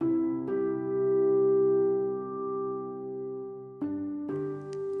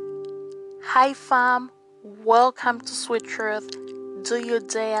Hi fam, welcome to Sweet Truth. Do you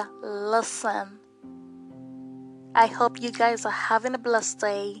dare listen? I hope you guys are having a blessed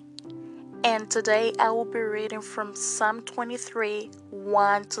day. And today I will be reading from Psalm 23,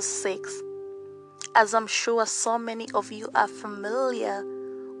 1 to 6. As I'm sure so many of you are familiar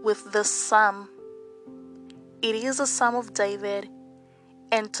with this psalm. It is a Psalm of David.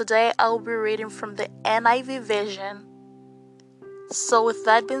 And today I will be reading from the NIV version. So with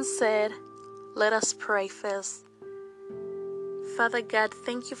that being said, let us pray first. Father God,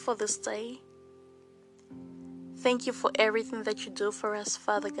 thank you for this day. Thank you for everything that you do for us,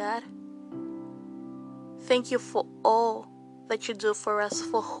 Father God. Thank you for all that you do for us,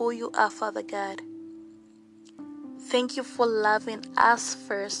 for who you are, Father God. Thank you for loving us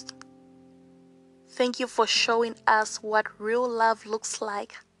first. Thank you for showing us what real love looks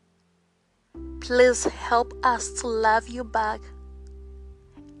like. Please help us to love you back.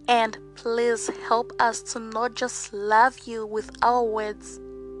 And please help us to not just love you with our words,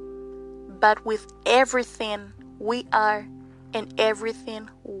 but with everything we are and everything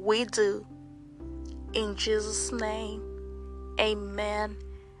we do. In Jesus' name, amen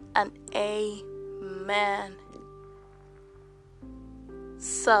and amen.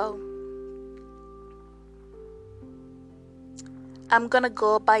 So, I'm gonna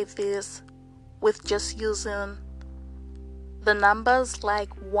go by this with just using the numbers like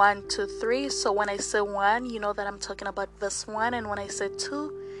 1, 2, 3. So when I say 1, you know that I'm talking about verse 1. And when I say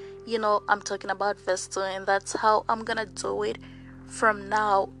 2, you know I'm talking about verse 2. And that's how I'm going to do it from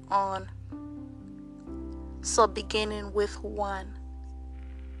now on. So beginning with 1.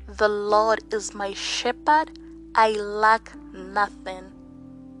 The Lord is my shepherd. I lack nothing.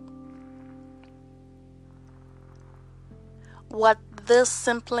 What this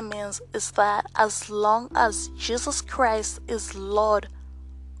simply means is that as long as Jesus Christ is Lord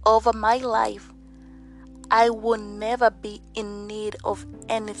over my life, I will never be in need of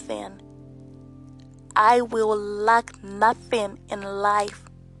anything. I will lack nothing in life.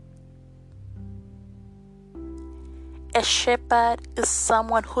 A shepherd is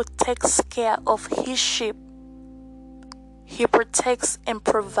someone who takes care of his sheep. He protects and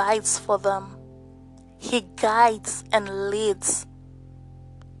provides for them. He guides and leads.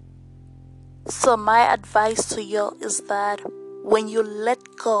 So my advice to you is that when you let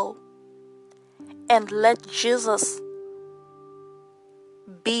go and let Jesus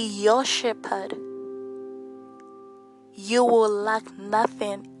be your shepherd, you will lack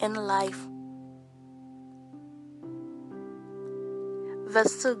nothing in life.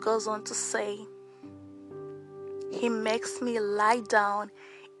 Verse 2 goes on to say, He makes me lie down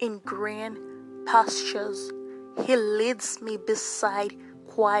in green pastures. He leads me beside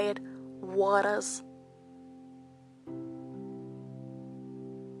quiet waters.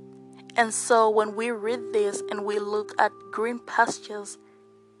 And so when we read this and we look at green pastures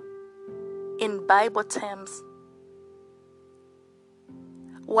in Bible terms,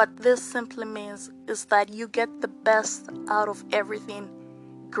 what this simply means is that you get the best out of everything.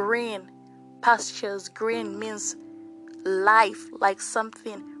 Green pastures, green means life, like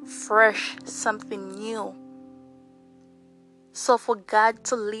something fresh, something new. So for God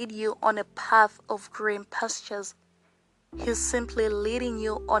to lead you on a path of green pastures, He's simply leading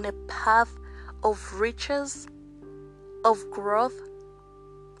you on a path of riches, of growth,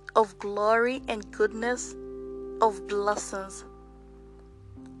 of glory and goodness, of blessings.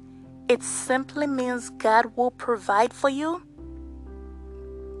 It simply means God will provide for you,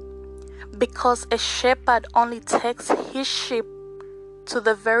 because a shepherd only takes his sheep to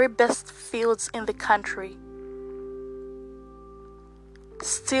the very best fields in the country.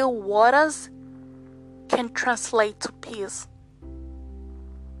 Still waters can translate to peace.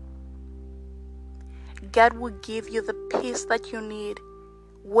 God will give you the peace that you need,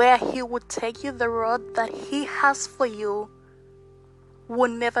 where He will take you. The road that He has for you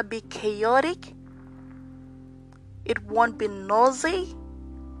will never be chaotic. It won't be noisy.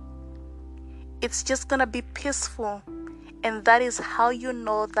 It's just gonna be peaceful. And that is how you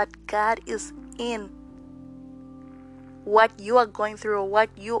know that God is in what you are going through, what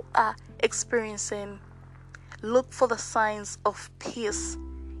you are experiencing. Look for the signs of peace.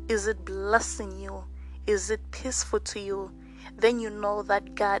 Is it blessing you? Is it peaceful to you? Then you know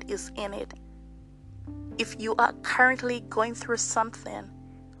that God is in it. If you are currently going through something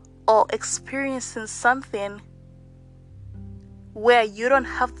or experiencing something where you don't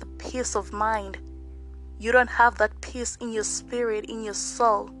have the peace of mind, you don't have that peace in your spirit, in your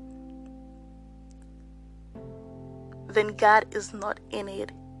soul, then God is not in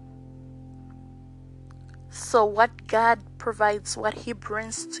it. So what God provides, what He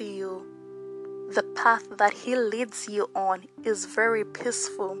brings to you, the path that He leads you on is very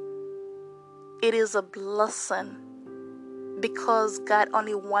peaceful. It is a blessing because God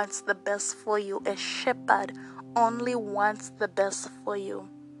only wants the best for you. A shepherd only wants the best for you.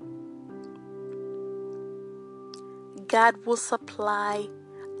 God will supply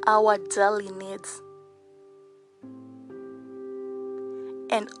our daily needs.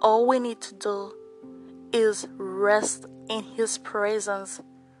 And all we need to do is rest in His presence.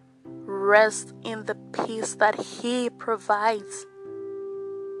 Rest in the peace that He provides.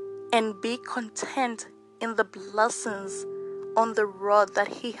 And be content in the blessings on the road that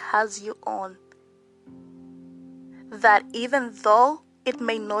He has you on. That even though it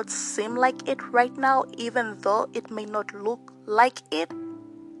may not seem like it right now, even though it may not look like it,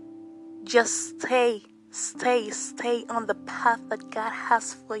 just stay on the path that God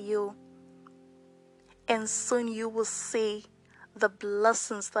has for you. And soon you will see the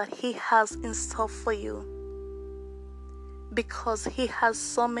blessings that He has in store for you. Because He has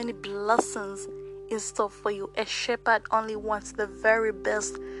so many blessings in store for you. A shepherd only wants the very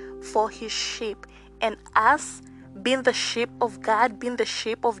best for his sheep. And us, being the sheep of God, being the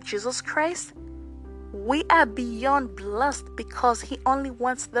sheep of Jesus Christ, we are beyond blessed because He only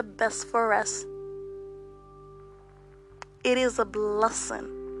wants the best for us. It is a blessing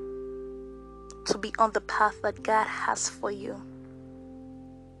to be on the path that God has for you.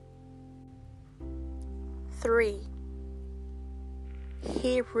 3.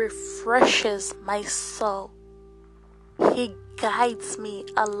 He refreshes my soul. He guides me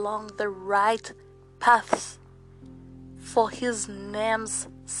along the right paths for His name's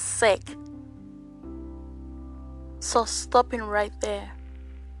sake. So stopping right there.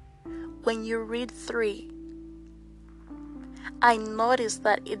 When you read 3, I noticed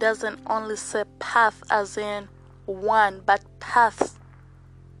that it doesn't only say path as in one, but paths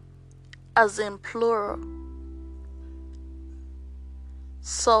as in plural.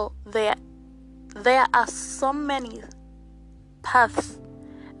 So there are so many paths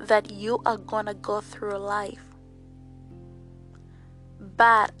that you are gonna go through life.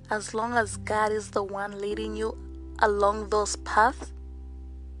 But as long as God is the one leading you along those paths,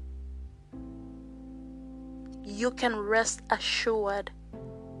 you can rest assured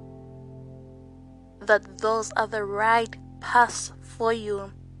that those are the right paths for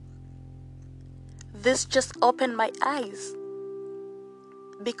you. This just opened my eyes,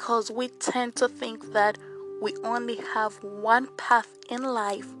 because we tend to think that we only have one path in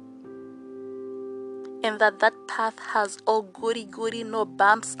life, and that path has all goody, no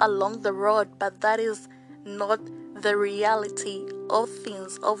bumps along the road, but that is not the reality of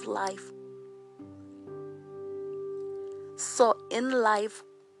things of life. So in life,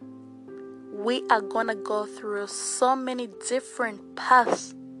 we are gonna go through so many different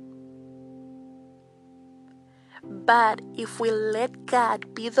paths. But if we let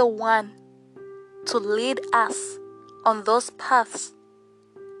God be the one to lead us on those paths,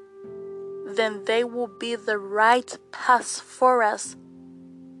 then they will be the right paths for us,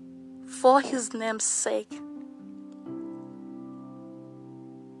 for His name's sake.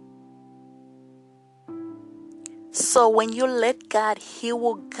 So when you let God, He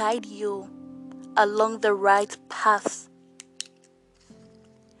will guide you along the right paths.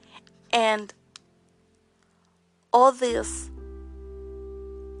 And all this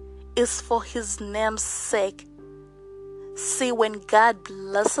is for His name's sake. See, when God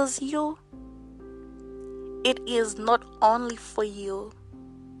blesses you, it is not only for you.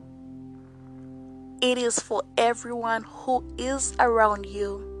 It is for everyone who is around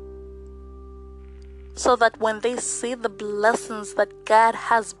you. So that when they see the blessings that God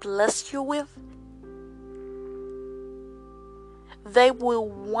has blessed you with, they will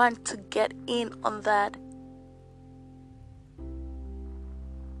want to get in on that.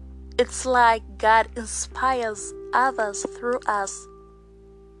 It's like God inspires others through us.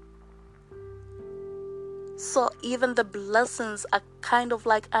 So even the blessings are kind of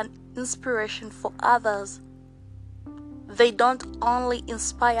like an inspiration for others. They don't only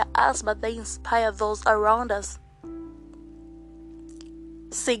inspire us, but they inspire those around us.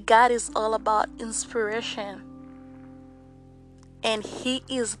 See, God is all about inspiration. And He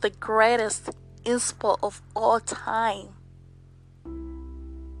is the greatest inspo of all time.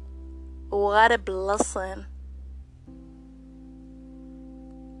 What a blessing.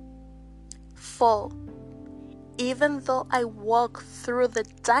 4. Even though I walk through the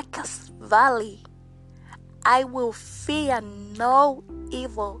darkest valley, I will fear no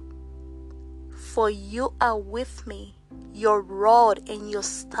evil, for you are with me. Your rod and your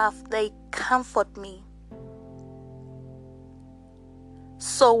staff, they comfort me.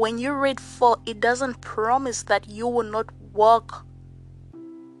 So when you read 4, it doesn't promise that you will not walk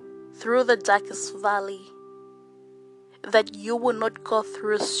through the darkest valley, that you will not go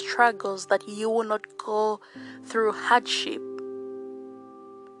through struggles, that you will not go through hardship.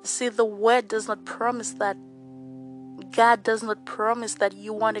 See, the word does not promise that. God does not promise that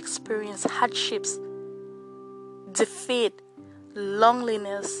you won't experience hardships, defeat,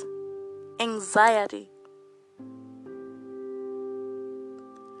 loneliness, anxiety.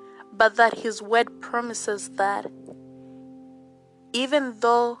 But that His word promises that even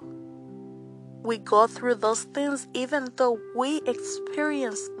though we go through those things, even though we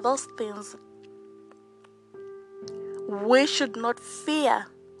experience those things, we should not fear.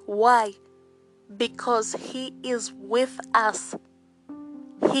 Why? Because He is with us.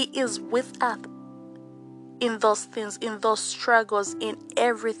 He is with us in those things, in those struggles, in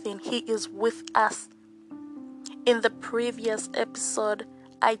everything. He is with us. In the previous episode,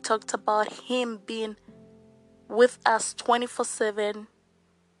 I talked about Him being with us 24/7,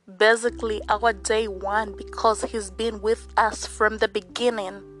 basically our day one, because He's been with us from the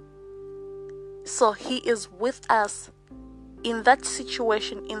beginning. So He is with us in that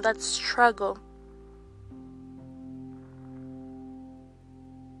situation, in that struggle.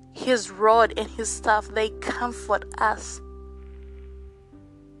 His rod and His staff, they comfort us.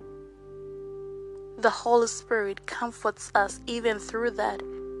 The Holy Spirit comforts us even through that.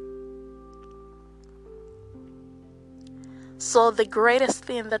 So the greatest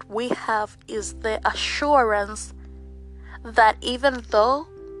thing that we have is the assurance that even though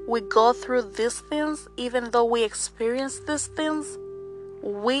we go through these things, even though we experience these things,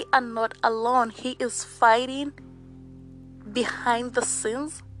 we are not alone. He is fighting behind the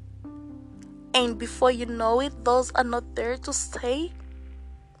scenes. And before you know it, those are not there to stay.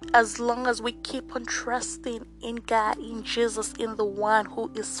 As long as we keep on trusting in God, in Jesus, in the one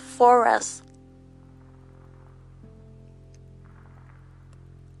who is for us.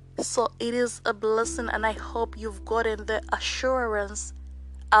 So it is a blessing, and I hope you've gotten the assurance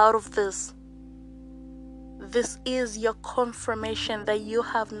out of this. This is your confirmation that you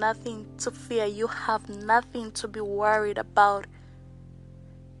have nothing to fear. You have nothing to be worried about.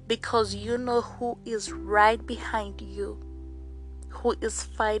 Because you know who is right behind you, who is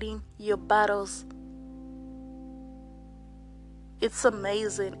fighting your battles. It's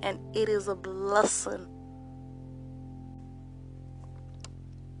amazing and it is a blessing.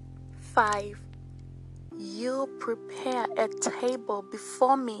 5. You prepare a table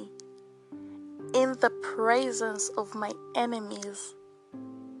before me in the presence of my enemies.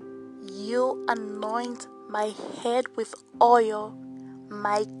 You anoint my head with oil.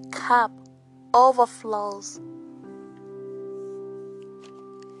 My cup overflows.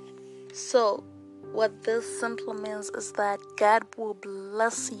 So, what this simply means is that God will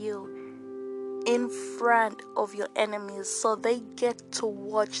bless you in front of your enemies, so they get to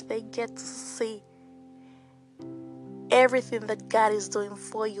watch, they get to see everything that God is doing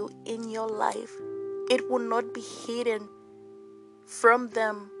for you in your life. It will not be hidden from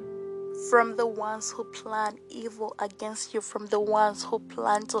them, from the ones who plan evil against you, from the ones who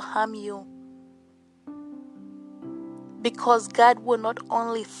plan to harm you. Because God will not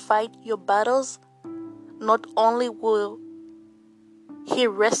only fight your battles, not only will He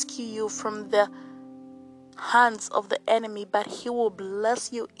rescue you from the hands of the enemy, but He will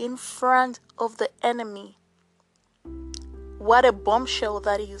bless you in front of the enemy. What a bombshell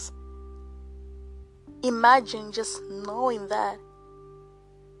that is. Imagine just knowing that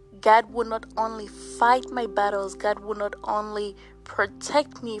God will not only fight my battles, God will not only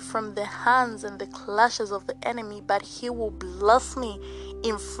protect me from the hands and the clashes of the enemy, but He will bless me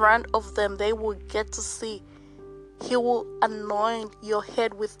in front of them. They will get to see. He will anoint your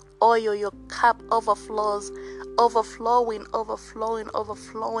head with oil. Your cup overflows. Overflowing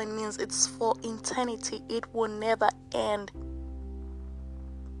means it's for eternity. It will never end.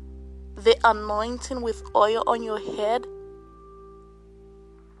 The anointing with oil on your head,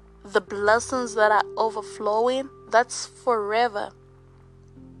 the blessings that are overflowing, that's forever.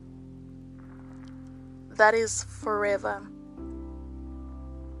 That is forever.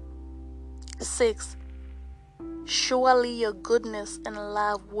 6. Surely your goodness and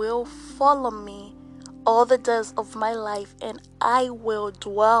love will follow me all the days of my life, and I will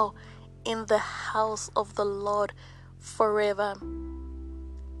dwell in the house of the Lord forever.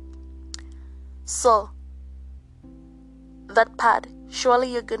 So, that part,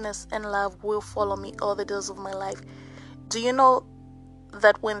 surely your goodness and love will follow me all the days of my life. Do you know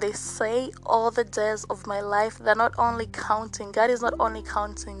that when they say all the days of my life, they're not only counting, God is not only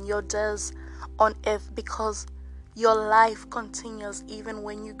counting your days on earth, because Your life continues even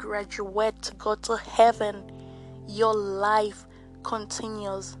when you graduate to go to heaven. Your life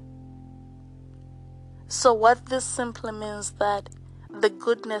continues. So what this simply means that the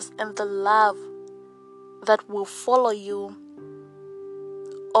goodness and the love that will follow you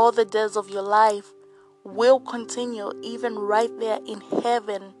all the days of your life will continue even right there in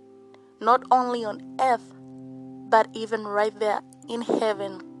heaven, not only on earth, but even right there in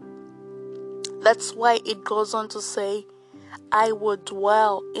heaven. That's why it goes on to say, I will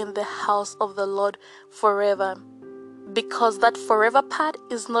dwell in the house of the Lord forever. Because that forever part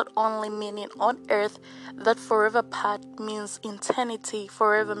is not only meaning on earth, that forever part means eternity.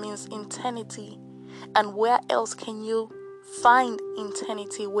 Forever means eternity. And where else can you find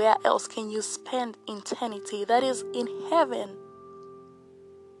eternity? Where else can you spend eternity? That is in heaven.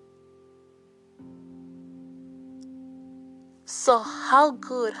 So how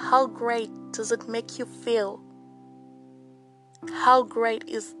good, how great does it make you feel? How great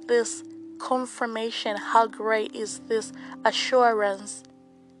is this confirmation? How great is this assurance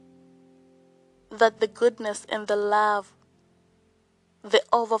that the goodness and the love, the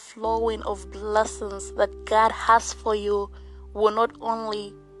overflowing of blessings that God has for you will not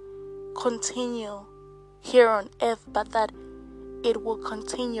only continue here on earth, but that it will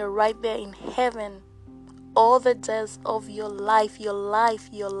continue right there in heaven. All the days of your life, your life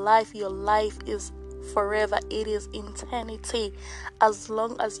is forever. It is eternity. As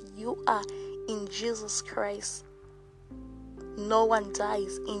long as you are in Jesus Christ. No one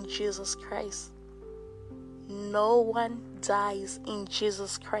dies in Jesus Christ. No one dies in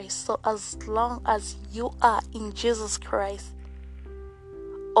Jesus Christ. So as long as you are in Jesus Christ,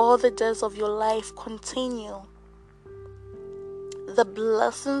 all the days of your life continue. The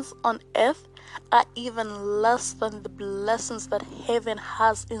blessings on earth are even less than the blessings that heaven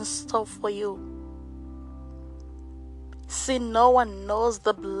has in store for you. See, no one knows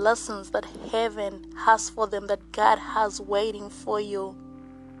the blessings that heaven has for them, that God has waiting for you.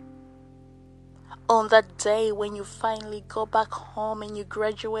 On that day when you finally go back home and you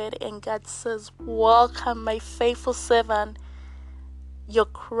graduate and God says, welcome my faithful servant, your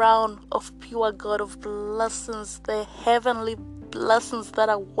crown of pure gold of blessings, the heavenly blessings that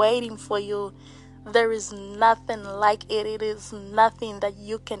are waiting for you. There is nothing like it. It is nothing that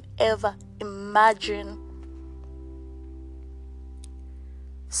you can ever imagine.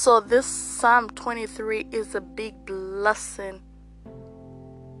 So this Psalm 23 is a big blessing.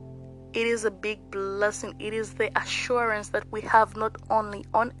 It is a big blessing. It is the assurance that we have not only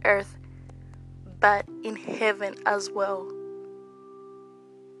on earth, but in heaven as well.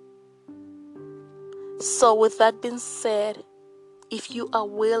 So with that being said, if you are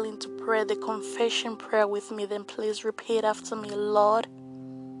willing to pray the confession prayer with me, then please repeat after me. Lord,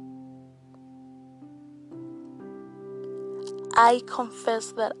 I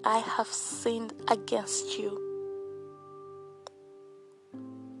confess that I have sinned against you.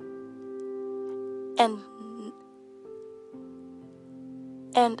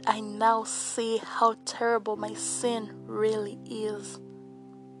 And I now see how terrible my sin really is.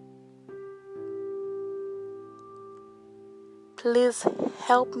 Please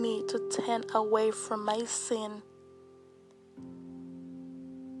help me to turn away from my sin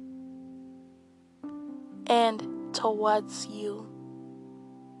and towards you.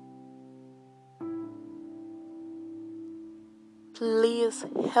 Please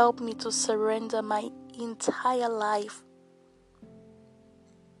help me to surrender my entire life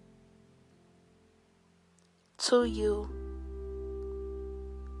to you.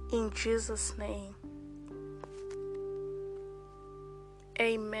 In Jesus' name.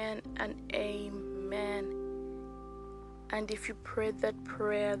 Amen and amen. And if you prayed that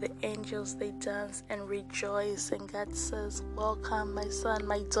prayer, the angels, they dance and rejoice, and God says, welcome my son,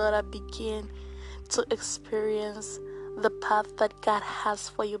 my daughter, begin to experience the path that God has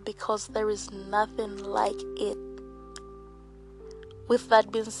for you, because there is nothing like it. With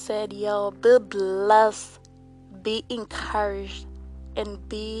that being said, y'all, be blessed, be encouraged, and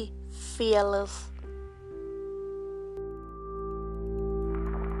be fearless.